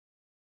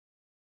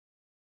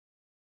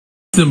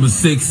Number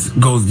 6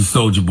 goes to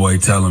Soulja Boy.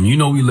 Tell him, you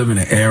know, we live in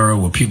an era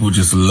where people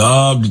just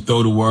love to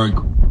throw the word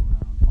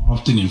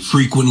often and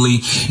frequently.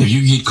 If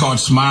you get caught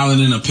smiling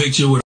in a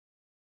picture with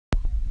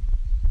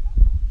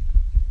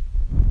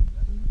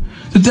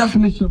the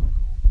definition of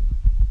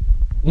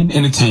in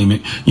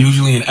entertainment,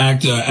 usually an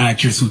actor or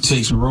actress who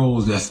takes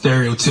roles that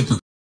stereotypical.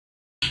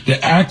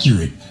 The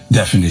accurate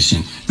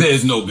definition, there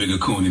is no bigger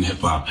coon in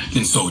hip-hop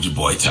than Soulja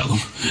Boy. Tell him.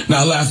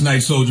 Now, last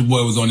night, Soulja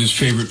Boy was on his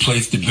favorite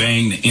place to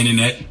bang, the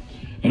internet.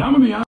 And I'm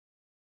going to be honest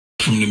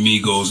from the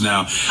Migos.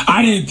 Now,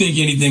 I didn't think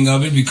anything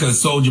of it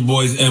because Soulja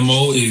Boy's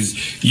MO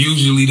is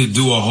usually to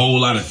do a whole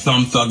lot of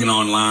thumb thugging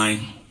online.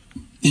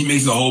 He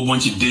makes a whole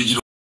bunch of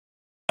digital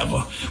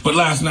whatever. But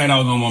last night I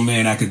was on my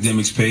man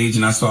Academic's page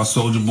and I saw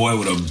Soulja Boy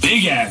with a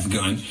big-ass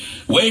gun,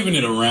 waving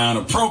it around,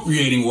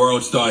 appropriating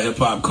world star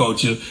hip-hop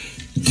culture,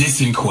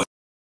 dissing Quavo.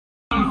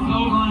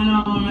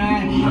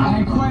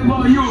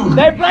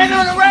 They playing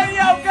on the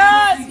radio,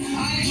 guys!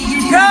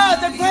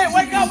 Guys, they playing,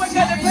 wake up,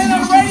 they're playing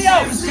on the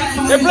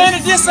radio! They're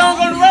playing this song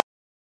on the radio!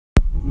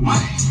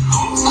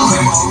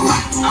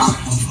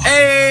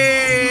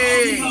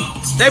 Hey!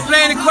 They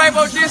playing the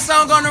Quavo diss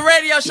song on the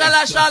radio. Shout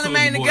out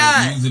Charlamagne the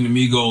guy. Using the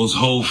Migos'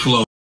 whole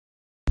flow.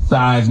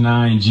 Size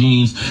 9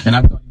 jeans, and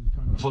I thought he was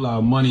trying to pull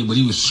out money, but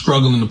he was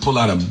struggling to pull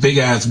out a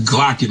big-ass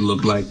Glock, it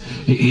looked like.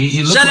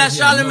 He looked Shout like out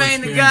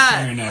Charlamagne the guy.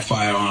 Carrying that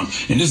firearm.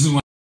 And this is when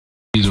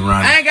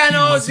around. I ain't got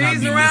no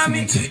OGs around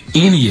me. To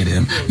any of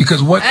them,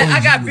 because what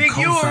I got Big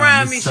U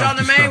around me,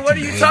 Charlamagne. What are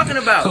you talking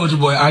about? Soulja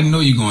Boy, I know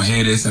you're gonna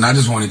hear this, and I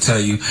just want to tell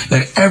you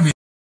that every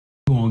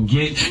gonna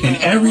get, and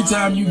every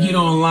time you get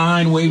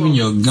online waving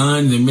your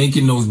guns and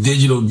making those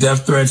digital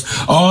death threats,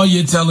 all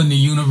you're telling the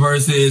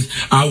universe is,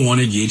 I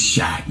want to get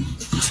shot,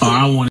 or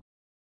I want to.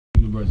 The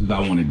universe is, I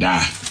want to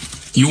die.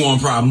 You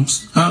want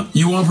problems, huh?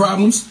 You want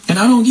problems, and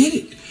I don't get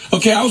it.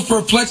 Okay, I was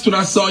perplexed when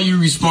I saw you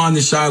respond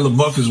to Shia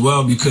LaBeouf as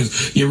well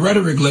because your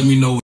rhetoric let me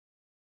know.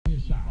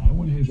 I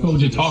want to hear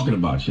Soulja talking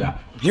about Shia.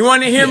 You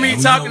want to hear me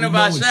talking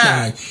about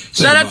Shia?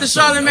 Shout out to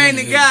Charlamagne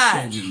the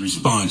guy.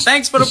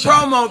 Thanks for the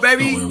promo,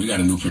 baby. Don't worry, we got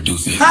a new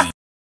producer.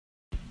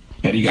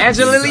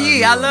 Angela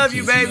Lee, I love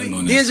you, baby.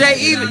 DJ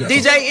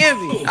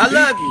Envy, I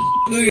love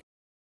you.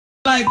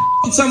 Like,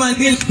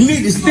 somebody you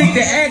need to stick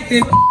to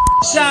acting.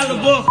 Shia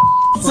LaBeouf.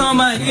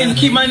 Somebody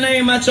keep my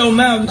name out your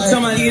mouth.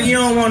 Somebody you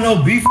don't want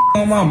no beef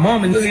on my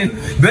mom and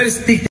better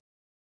stick.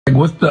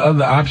 What's the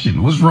other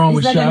option? What's wrong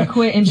with Shia? He's not gonna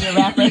quit and be a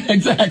rapper.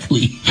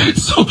 Exactly.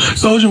 So,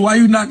 Soulja, why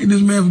you knocking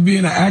this man for being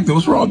an actor?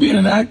 What's wrong with being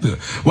an actor?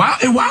 Why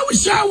would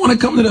Shia want to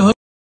come to the hood?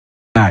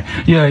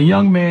 Yeah, a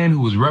young man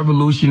who was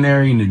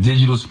revolutionary in the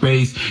digital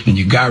space and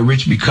you got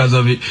rich because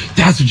of it.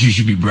 That's what you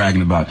should be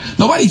bragging about.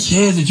 Nobody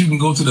cares that you can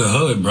go to the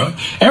hood, bro.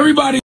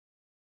 Everybody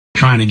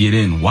trying to get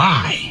in.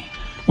 Why?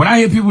 When I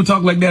hear people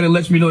talk like that, it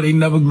lets me know they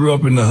never grew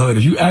up in the hood.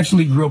 If you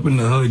actually grew up in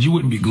the hood, you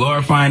wouldn't be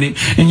glorifying it,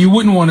 and you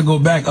wouldn't want to go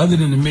back other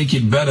than to make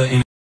it better.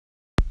 And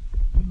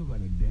you look like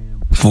a damn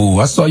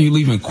fool. I saw you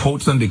leaving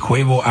quotes under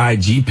Quavo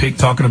IG pic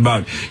talking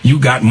about you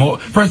got more.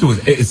 First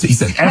he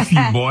said, F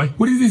you, boy.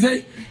 What did he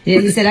say? Yeah,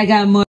 he said, I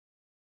got more.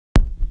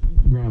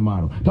 Instagram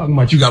model. Talking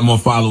about you got more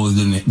followers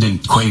than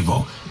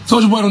Quavo.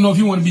 Soulja Boy don't know if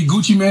you want to be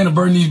Gucci Man or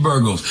burn these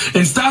burgos.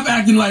 And stop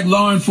acting like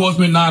law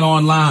enforcement not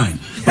online.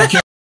 Okay?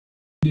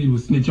 You did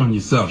was snitch on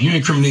yourself. You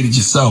incriminated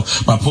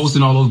yourself by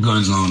posting all those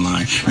guns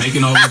online,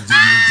 making all those digital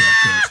death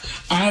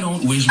threats. I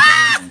don't wish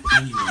bad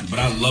on anyone, but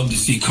I love to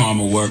see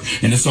karma work,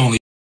 and it's only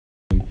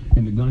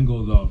and the gun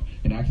goes off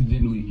and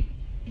accidentally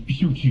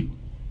shoots you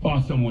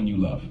or someone you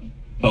love.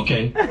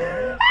 Okay?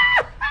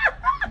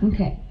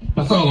 Okay.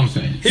 That's all I'm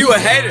saying. You a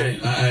hater.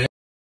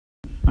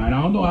 I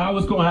don't know how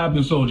it's gonna happen,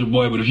 Soulja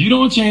Boy, but if you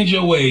don't change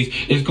your ways,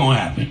 it's gonna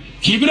happen.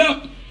 Keep it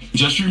up.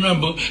 Just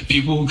remember,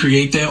 people who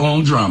create their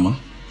own drama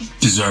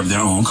deserve their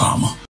own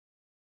karma.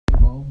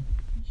 Shia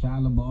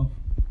LaBeouf,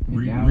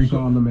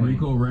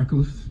 Rico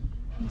Reckless.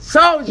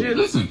 Soulja.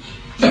 Listen,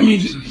 that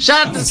means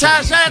Shout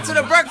out to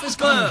the Breakfast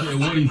Club. I don't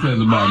care what he says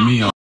about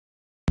me. I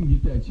can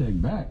get that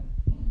check back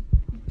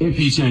if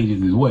he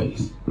changes his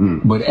ways.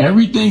 But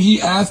everything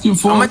he asking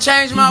for, I'ma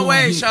change my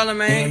ways,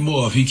 Charlamagne. And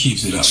more if he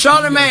keeps it up.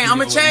 Charlamagne,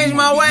 I'ma change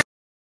my ways.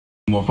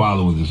 More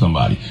followers than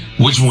somebody.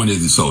 Which one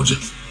is it,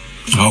 Soulja?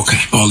 Okay,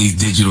 all these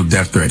digital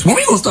death threats. When are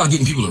we gonna start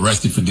getting people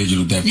arrested for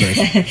digital death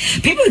threats?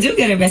 People do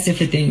get arrested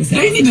for things.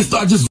 They need to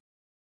start just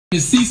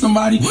to see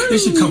somebody. They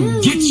should come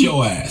get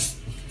your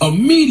ass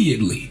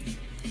immediately.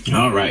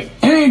 All right.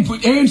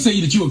 And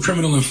say that you a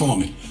criminal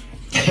informant.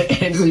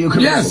 And so you're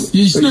Yes,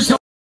 you should.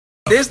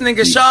 This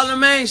nigga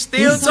Charlamagne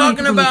still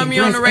talking about me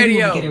on the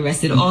radio. Get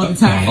arrested all the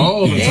time.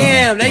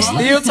 Damn, they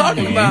still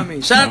talking about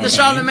me. Shout out to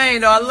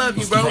Charlamagne, though. I love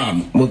you, bro.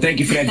 Well, thank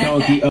you for that,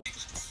 donkey.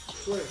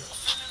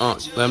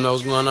 Let them know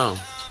what's going on.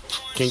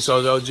 King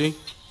Soulja OG?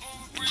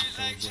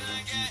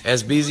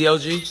 SBZ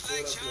OG?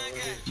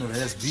 No,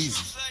 that's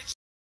BZ.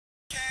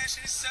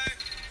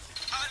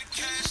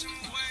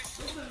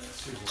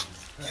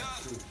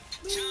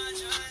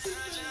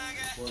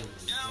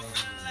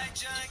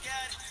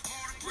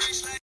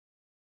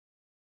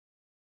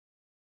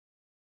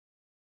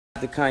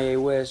 The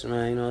Kanye West,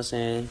 man, you know what I'm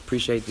saying?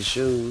 Appreciate the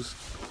shoes.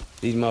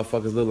 These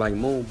motherfuckers look like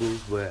moon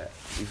boots, but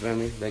you feel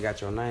me? They got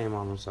your name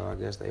on them, so I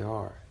guess they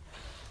hard.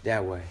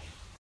 That way.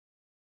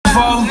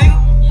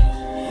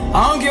 I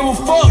don't give a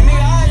fuck, nigga.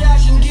 I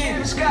can get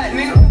it. Scott,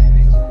 nigga.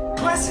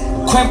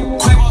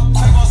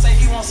 Quavo say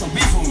he wants some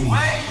beef with me.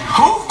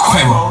 Who?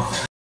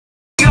 Quavo.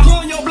 Pull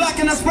on your block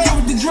and I spray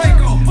with the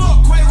Draco.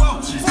 Fuck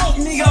Quavo. Fuck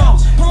nigga.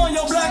 Pull on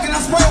your block and I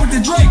spray with the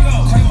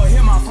Draco. Quavo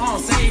hit my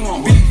phone, say he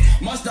want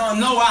beef. Must don't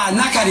know why I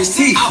knock out his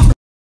teeth.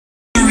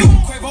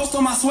 Quavo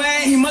stole my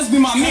swag, he must be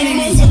my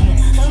mini-me.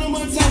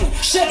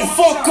 Shut the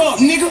fuck up,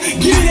 nigga.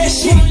 Give me that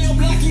shit on your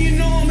block and you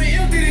know I'm an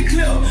empty the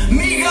clip.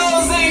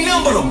 Migos ain't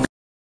number them.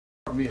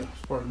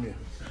 Spark me up.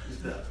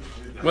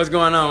 What's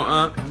going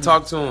on,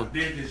 Talk to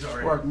him.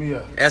 Spark me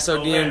up.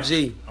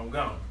 SODMG. I'm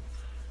gone.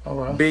 All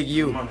right. Big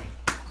U.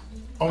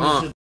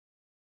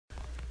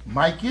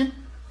 Miking,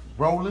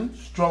 rolling,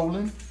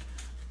 strolling.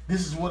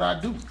 This is what I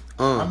do.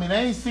 I mean,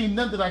 I ain't seen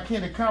nothing that I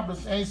can't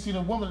accomplish. I ain't seen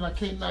a woman that I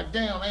can't knock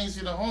down. I ain't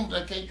seen a home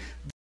that I can't.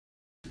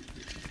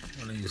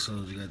 As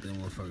soon as you got that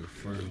motherfucker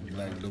first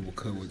black double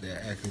cup with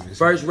that activist.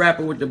 First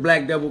rapper with the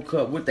black double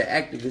cup with the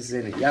activists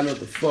in it. Y'all know what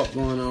the fuck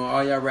going on.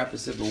 All y'all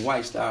rappers sipping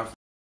White Star.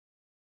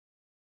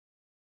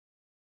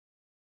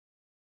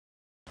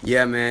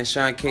 Yeah, man.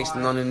 Sean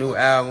Kingston on the new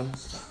album.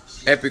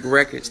 Epic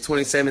Records.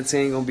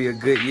 2017 gonna be a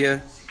good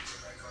year.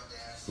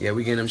 Yeah,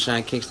 we getting them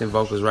Sean Kingston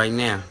vocals right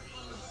now.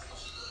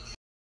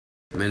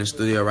 I'm in the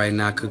studio right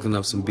now cooking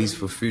up some beats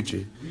for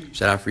Future.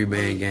 Shout out Free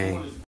Band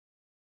Gang.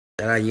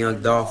 Shout out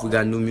Young Dolph. We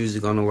got new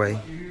music on the way.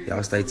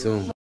 Y'all stay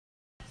tuned.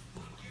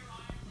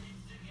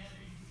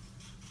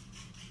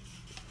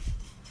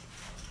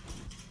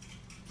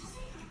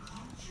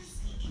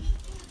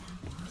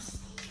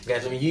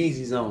 Got some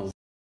Yeezys on.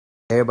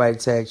 Everybody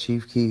tag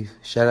Chief Keef.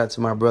 Shout out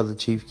to my brother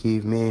Chief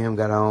Keef. Me and him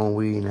got our own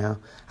weed now.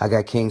 I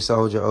got King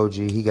Soulja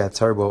OG. He got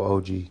Turbo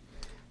OG. Hey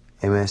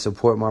man,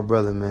 support my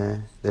brother,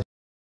 man.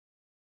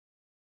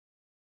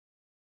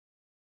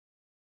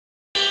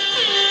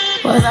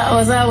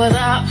 What's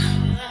up?